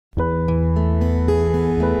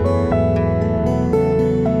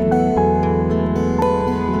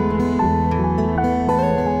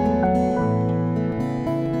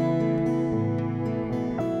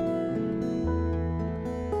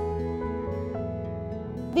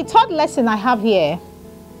The third lesson I have here,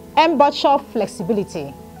 embouchure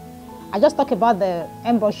flexibility. I just talked about the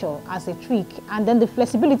embouchure as a trick and then the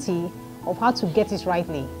flexibility of how to get it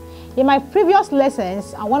rightly. In my previous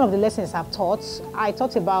lessons, and one of the lessons I've taught, I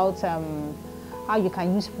talked about how you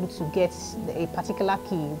can use flute to get a particular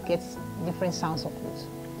key, get different sounds of flute.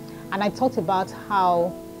 And I talked about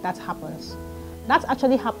how that happens. That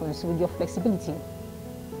actually happens with your flexibility,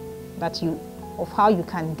 of how you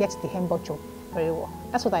can get the embouchure very well.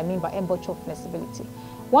 That's what I mean by embouchure flexibility.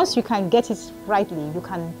 Once you can get it rightly, you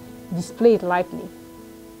can display it rightly.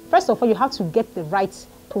 First of all, you have to get the right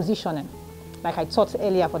positioning, like I taught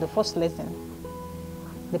earlier for the first lesson,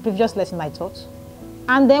 the previous lesson I taught.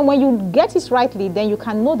 And then when you get it rightly, then you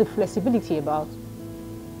can know the flexibility about,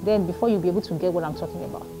 then before you'll be able to get what I'm talking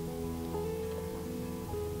about.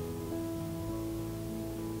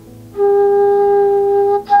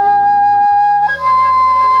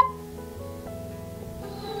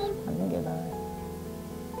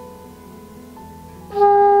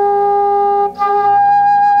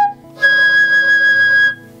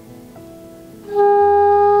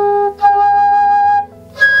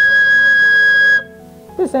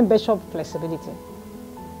 Embouchure flexibility.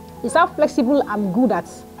 It's how flexible I'm good at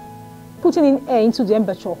putting in air into the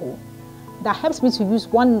embouchure hole that helps me to use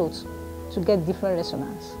one note to get different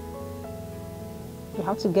resonance. You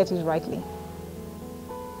have to get it rightly.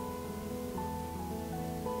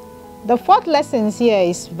 The fourth lesson here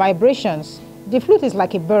is vibrations. The flute is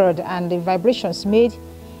like a bird, and the vibrations made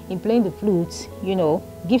in playing the flute,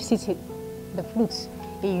 gives the flute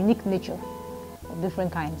a unique nature of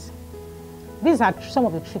different kinds. These are some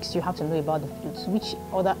of the tricks you have to know about the flute, which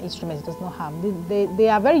other instruments does not have. They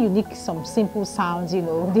are very unique, some simple sounds,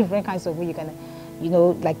 different kinds of way you can,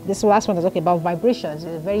 like this last one I was talking about, vibrations,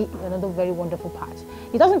 is another very wonderful part.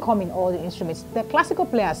 It doesn't come in all the instruments. The classical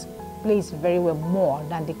players plays very well more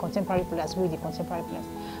than the contemporary players,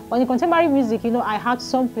 But in contemporary music, I had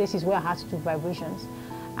some places where I had to do vibrations,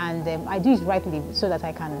 and I do it rightly so that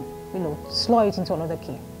I can, slow it into another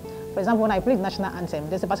key. For example, when I play the national anthem,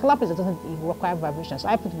 there's a particular place that doesn't require vibrations. So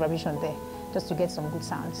I put vibration there just to get some good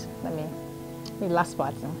sounds. The last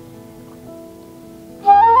part.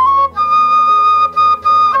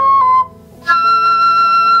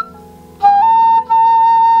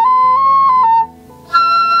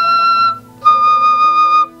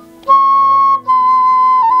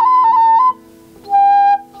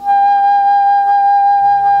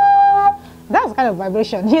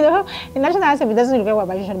 Vibration, in national anthem it doesn't require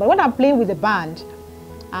vibration, but when I'm playing with the band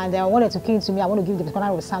and I wanted to key to me, I want to give the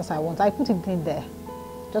kind of sounds I want, I put it in there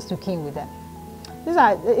just to key with them.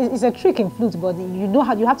 It's a trick in flute, but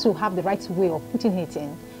you have to have the right way of putting it in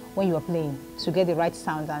when you are playing to get the right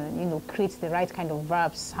sound and create the right kind of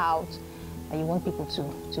verb sound that you want people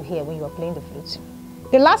to hear when you are playing the flute.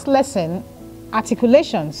 The last lesson,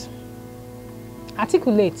 articulations.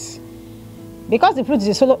 Articulate. Because the flute is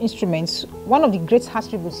a solo instrument, one of the great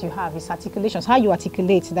attributes you have is articulations, how you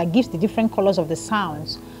articulate, that gives the different colors of the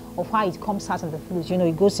sounds of how it comes out of the flute.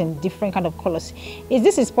 It goes in different kind of colors.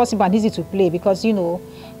 This is possible and easy to play because, in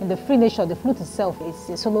the free nature, the flute itself is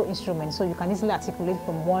a solo instrument, so you can easily articulate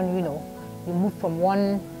from one, you move from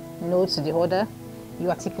one note to the other, you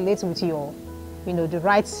articulate with your, the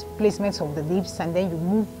right placement of the lips, and then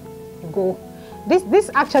you go. This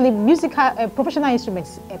actually professional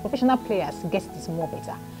instruments, professional players get this more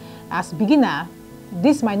better. As beginner,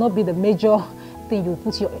 this might not be the major thing you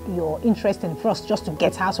put your interest in first, just to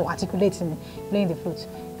get how to articulate in playing the flute.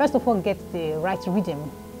 First of all, get the right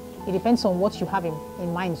rhythm. It depends on what you have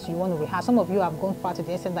in mind you want to rehearse. Some of you have gone far to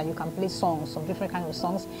the extent that you can play songs, some different kinds of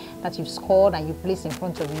songs that you've scored and you place in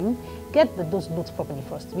front of you. Get those notes properly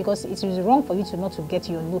first, because it is wrong for you to not to get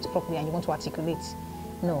your notes properly and you want to articulate.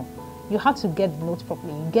 No. You have to get the notes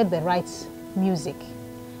properly. You get the right music,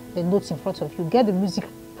 the notes in front of you. Get the music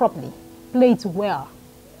properly, play it well,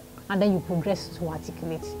 and then you progress to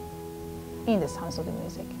articulate in the sounds of the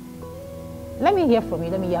music. Let me hear from you.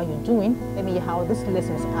 Let me hear how you're doing. Let me hear how these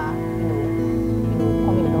lessons are,